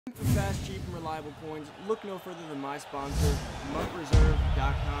For fast, cheap, and reliable coins, look no further than my sponsor,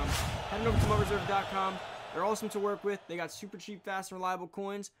 MutReserve.com. Head over to MutReserve.com. They're awesome to work with. They got super cheap, fast, and reliable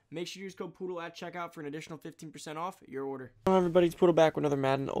coins. Make sure you use code Poodle at checkout for an additional 15% off your order. Hello everybody, it's Poodle back with another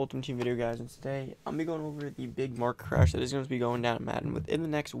Madden Ultimate Team video, guys. And today, I'm going to be going over the big market crash that is going to be going down at Madden within the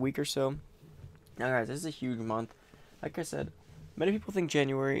next week or so. Now guys, this is a huge month. Like I said, many people think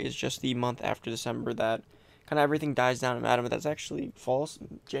January is just the month after December that kind of everything dies down in Madden, but that's actually false.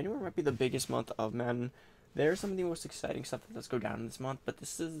 January might be the biggest month of Madden. There's some of the most exciting stuff that does go down in this month, but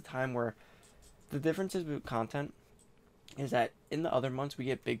this is the time where the differences with content is that in the other months we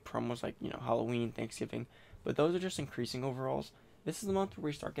get big promos like, Halloween, Thanksgiving, but those are just increasing overalls. This is the month where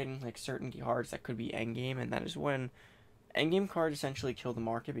we start getting like certain cards that could be endgame, and that is when endgame cards essentially kill the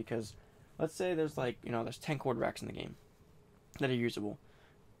market because let's say there's there's 10 quarterbacks in the game that are usable.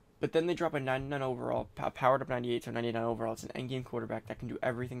 But then they drop a 99 overall, powered up 98 to 99 overall. It's an endgame quarterback that can do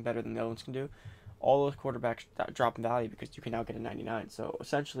everything better than the other ones can do. All those quarterbacks drop in value because you can now get a 99. So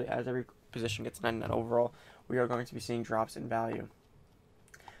essentially, as every position gets 99 overall, we are going to be seeing drops in value.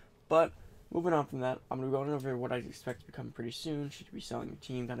 But moving on from that, I'm going to be going over what I expect to become pretty soon. Should you be selling your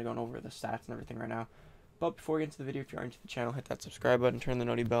team, kind of going over the stats and everything right now. But before we get into the video, if you're new to the channel, hit that subscribe button, turn the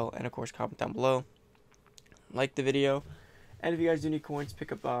noti bell, and of course comment down below. Like the video. And if you guys do need coins,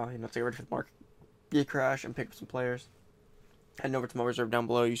 pick up, to get ready for the market crash and pick up some players. Head over to my reserve down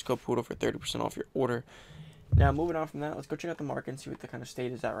below. Use code Poodle for 30% off your order. Now, moving on from that, let's go check out the market and see what the kind of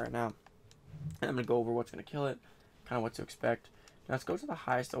state is at right now. And I'm going to go over what's going to kill it, kind of what to expect. Now, let's go to the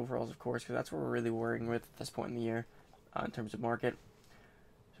highest overalls, of course, because that's what we're really worrying with at this point in the year in terms of market.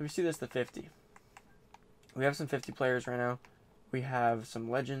 So we see this, the 50. We have some 50 players right now. We have some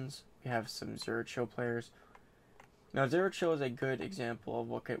legends. We have some zero chill players. Now, Zero Chill is a good example of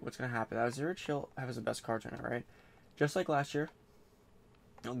what's going to happen. Now, Zero Chill has the best cards right now, right? Just like last year.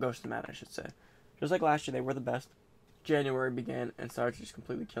 Ghost of Madden, I should say. Just like last year, they were the best. January began and started to just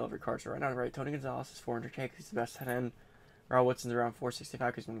completely kill every card. So right now, right, Tony Gonzalez is 400k because he's the best tight end. Raul Woodson's around 465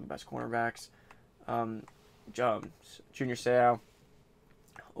 because he's one of the best cornerbacks. Junior Seau,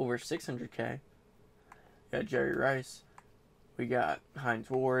 over 600k. We got Jerry Rice. We got Hines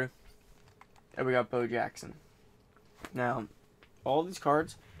Ward. And we got Bo Jackson. Now, all these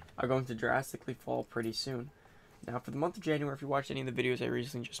cards are going to drastically fall pretty soon. Now, for the month of January, if you watched any of the videos I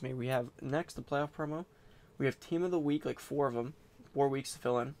recently just made, we have next the playoff promo. We have Team of the Week, like 4 of them, 4 weeks to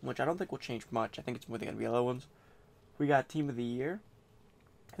fill in, which I don't think will change much. I think it's more going to be yellow ones. We got Team of the Year.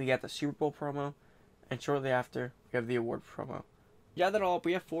 We got the Super Bowl promo. And shortly after, we have the award promo. You add that all up,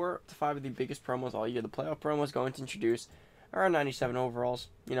 we have 4 to 5 of the biggest promos all year. The playoff promo is going to introduce around 97 overalls,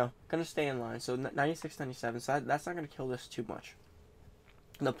 going to stay in line. So 96, 97, so that's not going to kill this too much.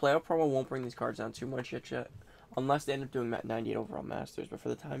 The playoff promo won't bring these cards down too much yet, unless they end up doing 98 overall masters. But for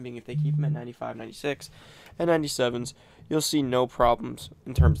the time being, if they keep them at 95, 96, and 97s, you'll see no problems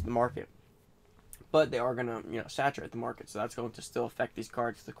in terms of the market. But they are going to, saturate the market, so that's going to still affect these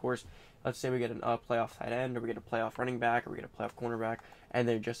cards. Of course, let's say we get a playoff tight end, or we get a playoff running back, or we get a playoff cornerback, and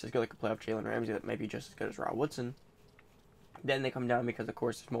they're just as good, like a playoff Jalen Ramsey that may be just as good as Raul Woodson. Then they come down because, of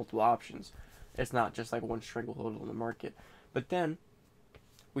course, there's multiple options. It's not just like one stranglehold on the market. But then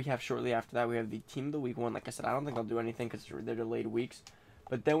we have shortly after that, we have the Team of the Week one. Like I said, I don't think I'll do anything because they're delayed weeks.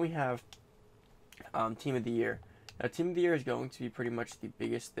 But then we have Team of the Year. Now, Team of the Year is going to be pretty much the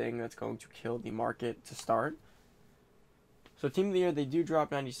biggest thing that's going to kill the market to start. So Team of the Year, they do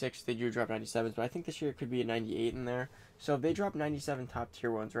drop 96, they do drop 97s, but I think this year it could be a 98 in there. So if they drop 97 top tier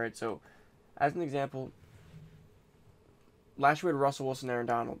ones, right? So as an example, last year we had Russell Wilson, Aaron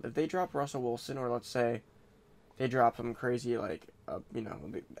Donald. If they drop Russell Wilson, or let's say they drop some crazy, I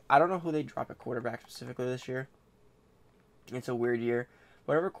don't know who they drop at quarterback specifically this year. It's a weird year.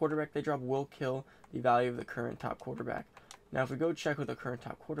 Whatever quarterback they drop will kill the value of the current top quarterback. Now, if we go check who the current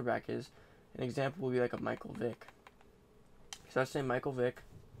top quarterback is, an example would be like a Michael Vick. So let's say Michael Vick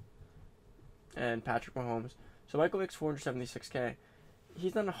and Patrick Mahomes. So Michael Vick's 476k.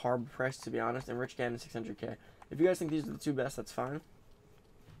 He's not a horrible price, to be honest, and Rich Gannon 600k. If you guys think these are the 2 best, that's fine.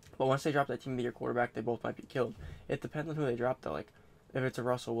 But once they drop that Team of the Year quarterback, they both might be killed. It depends on who they drop, though. Like, if it's a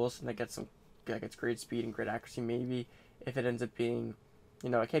Russell Wilson that gets great speed and great accuracy, maybe. If it ends up being,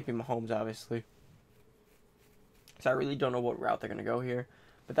 it can't be Mahomes, obviously. So I really don't know what route they're going to go here.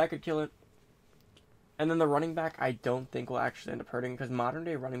 But that could kill it. And then the running back, I don't think will actually end up hurting, because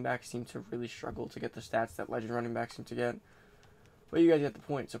modern-day running backs seem to really struggle to get the stats that legend running backs seem to get. But you guys get the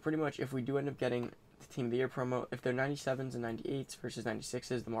point. So pretty much, if we do end up getting the Team of the Year promo, if they're 97s and 98s versus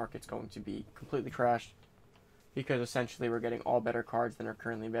 96s, the market's going to be completely crashed, because essentially we're getting all better cards than are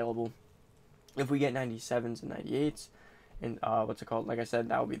currently available. If we get 97s and 98s, And what's it called? Like I said,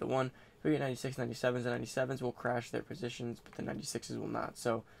 that will be the one. If we get 96, 97s, and 97s will crash their positions, but the 96s will not.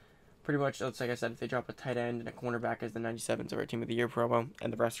 So pretty much, like I said, if they drop a tight end and a cornerback as the 97s of our Team of the Year promo,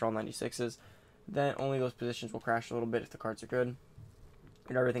 and the rest are all 96s, then only those positions will crash a little bit if the cards are good,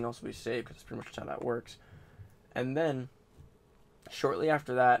 and everything else will be saved, because that's pretty much how that works. And then, shortly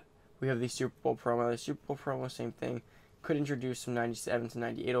after that, we have the Super Bowl promo. The Super Bowl promo, same thing. Could introduce some 97 to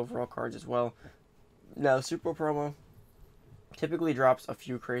 98 overall cards as well. Now, the Super Bowl promo typically drops a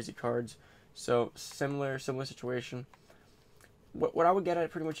few crazy cards, so similar situation. What I would get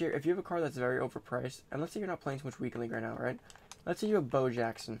at pretty much here, if you have a card that's very overpriced, and let's say you're not playing too much Weekend League right now, right? Let's say you have Bo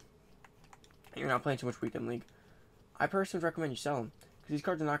Jackson, and you're not playing too much Weekend League. I personally recommend you sell them, because these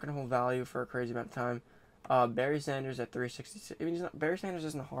cards are not going to hold value for a crazy amount of time. Barry Sanders at 366. I mean, Barry Sanders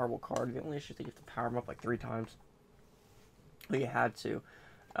isn't a horrible card. The only issue is that you have to power him up like 3 times. Well, you had to,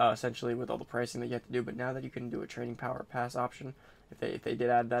 essentially, with all the pricing that you have to do. But now that you can do a trading power pass option, if they did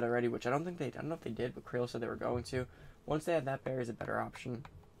add that already, which I don't know if they did, but Creel said they were going to. Once they add that, Barry's a better option.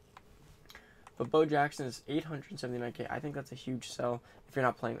 But Bo Jackson is 879k. I think that's a huge sell if you're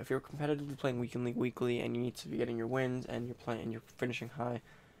not playing. If you're competitively playing Weekend League weekly and you need to be getting your wins and you're finishing high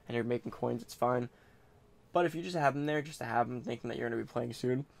and you're making coins, it's fine. But if you just have them there, just to have them, thinking that you're going to be playing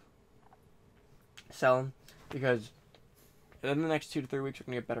soon, sell them, because in the next 2 to 3 weeks we're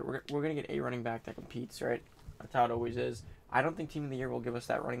going to get better. We're going to get a running back that competes, right? That's how it always is. I don't think Team of the Year will give us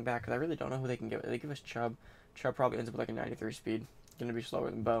that running back, because I really don't know who they can give. They give us Chubb. Chubb probably ends up with like a 93 speed. Going to be slower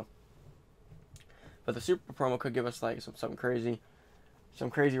than Bo. But the Super promo could give us like some crazy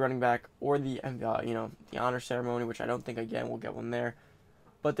running back, or the the honor ceremony, which I don't think again we'll get one there.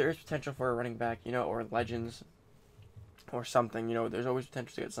 But there is potential for a running back, or legends, or something. There's always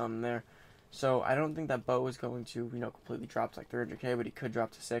potential to get something there. So I don't think that Bo is going to completely drop to like 300k, but he could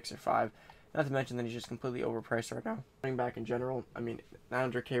drop to 6 or 5. Not to mention that he's just completely overpriced right now. Running back in general, I mean,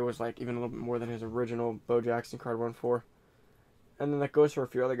 900k was like even a little bit more than his original Bo Jackson card went for. And then that goes for a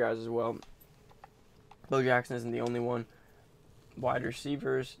few other guys as well. Bo Jackson isn't the only one. Wide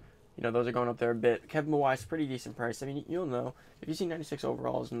receivers, those are going up there a bit. Kevin Mawae, pretty decent price. I mean, you'll know. If you see 96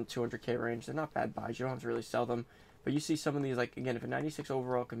 overalls in the 200k range, they're not bad buys. You don't have to really sell them. But you see some of these, like, again, if a 96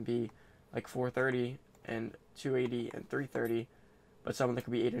 overall can be like 430 and 280 and 330, but some of them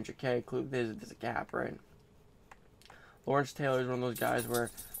could be 800k, there's a gap, right? Lawrence Taylor is one of those guys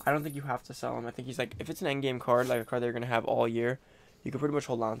where I don't think you have to sell him. I think he's like, if it's an endgame card, like a card they're going to have all year, you can pretty much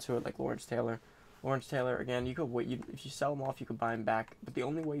hold on to it, like Lawrence Taylor. Lawrence Taylor, again, you could wait. If you sell him off, you could buy him back. But the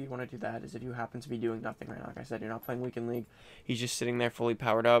only way you want to do that is if you happen to be doing nothing right now. Like I said, you're not playing Weekend League. He's just sitting there fully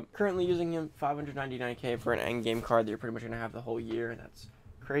powered up. Currently using him 599k for an endgame card that you're pretty much going to have the whole year. That's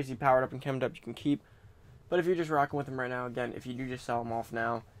crazy powered up and chemmed up you can keep. But if you're just rocking with him right now, again, if you do just sell him off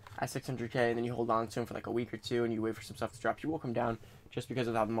now at 600k and then you hold on to him for like a week or two and you wait for some stuff to drop, you will come down just because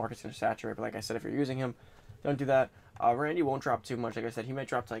of how the market's going to saturate. But like I said, if you're using him, don't do that. Randy won't drop too much. Like I said, he might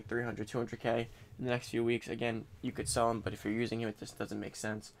drop to like 300, 200k in the next few weeks. Again, you could sell him, but if you're using him, it just doesn't make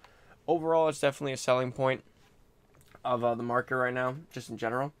sense. Overall, it's definitely a selling point of the market right now, just in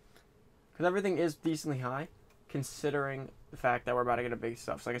general, because everything is decently high, considering the fact that we're about to get a big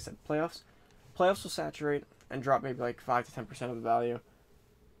stuff. So like I said, playoffs will saturate and drop maybe like 5 to 10% of the value.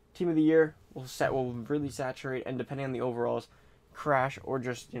 Team of the Year will really saturate, and depending on the overalls, crash or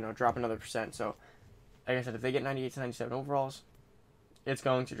just drop another percent. So like I said, if they get 98 to 97 overalls, it's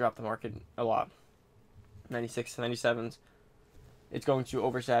going to drop the market a lot. 96 to 97s, it's going to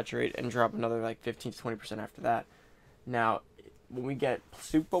oversaturate and drop another like 15 to 20% after that. Now, when we get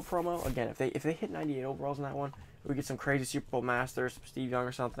Super Bowl promo, again, if they hit 98 overalls in that one, we get some crazy Super Bowl Masters, Steve Young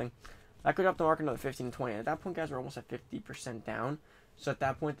or something, that could drop the market another 15 to 20. At that point, guys, we're almost at 50% down. So at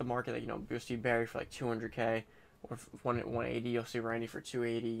that point, the market, like, you'll see Barry for like 200k, or 180, you'll see Randy for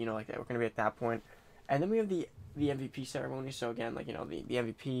 280, like that. We're going to be at that point. And then we have the MVP ceremony. So again, like, the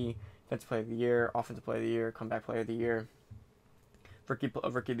MVP, Defensive Player of the Year, Offensive Player of the Year, Comeback Player of the Year, Rookie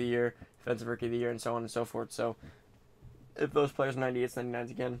of the Year, Defensive Rookie of the Year, and so on and so forth. So if those players 98s, 99s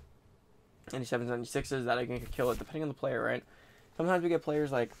again, 97s, 96s, that again could kill it, depending on the player, right? Sometimes we get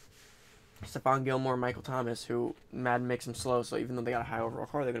players like Stephon Gilmore, Michael Thomas, who Madden makes them slow. So even though they got a high overall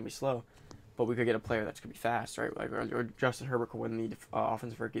card, they're going to be slow. But we could get a player that's going to be fast, right? Like, or Justin Herbert could win the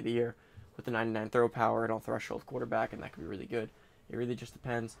Offensive Rookie of the Year with the 99 throw power and all threshold quarterback, and that could be really good. It really just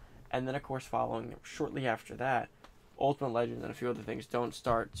depends. And then, of course, following shortly after that, Ultimate Legends and a few other things don't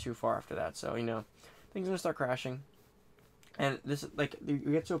start too far after that. So, things are going to start crashing. And this, like, you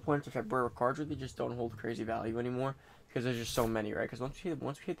get to a point in February where cards really just don't hold crazy value anymore because there's just so many, right? Because once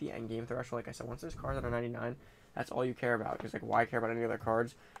we hit the end game threshold, like I said, once there's cards that are 99, that's all you care about. Because, like, why care about any other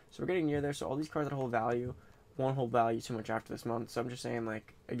cards? So we're getting near there. So all these cards that hold value won't hold value too much after this month. So I'm just saying,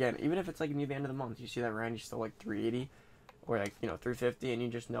 like, again, even if it's like near the end of the month, you see that Randy's still like 380 or like, you know, 350, and you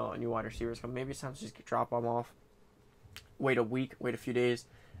just know a new wide receiver is coming. Maybe it's time to just drop them off, wait a week, wait a few days,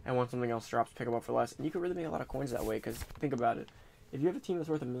 and when something else drops, pick them up for less. And you could really make a lot of coins that way, because think about it. If you have a team that's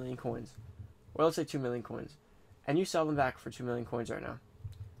worth 1 million coins, or let's say 2 million coins, and you sell them back for 2 million coins right now,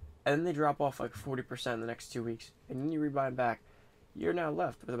 and then they drop off like 40% in the next 2 weeks, and then you rebuy them back, you're now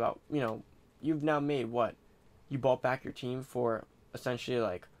left with about, you know, you've now made what? You bought back your team for essentially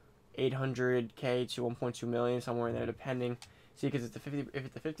like 800K to 1.2 million, somewhere in there, depending. See, because if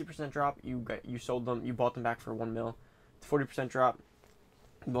it's a 50% drop, you sold them, you bought them back for 1 mil. The 40% drop,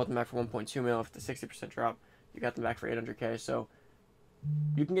 you bought them back for 1.2 mil. If it's a 60% drop, you got them back for 800K. So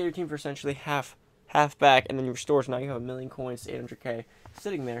you can get your team for essentially half back, and then you restore. So now you have 1 million coins to 800K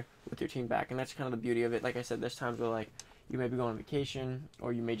sitting there with your team back, and that's kind of the beauty of it. Like I said, there's times where like you may be going on vacation,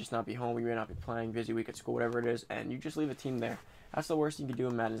 or you may just not be home, you may not be playing, busy week at school, whatever it is, and you just leave a team there. That's the worst you can do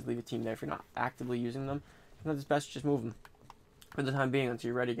in Madden, is leave a team there if you're not actively using them. Sometimes it's best to just move them for the time being until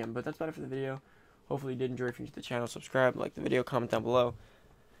you're ready again. But that's about it for the video. Hopefully you did enjoy. If you're new to the channel, subscribe, like the video, comment down below.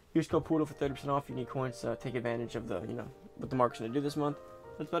 Use code Poodle for 30% off. You need coins to take advantage of the, you know, what the market's going to do this month.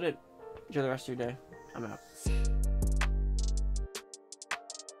 That's about it. Enjoy the rest of your day. I'm out.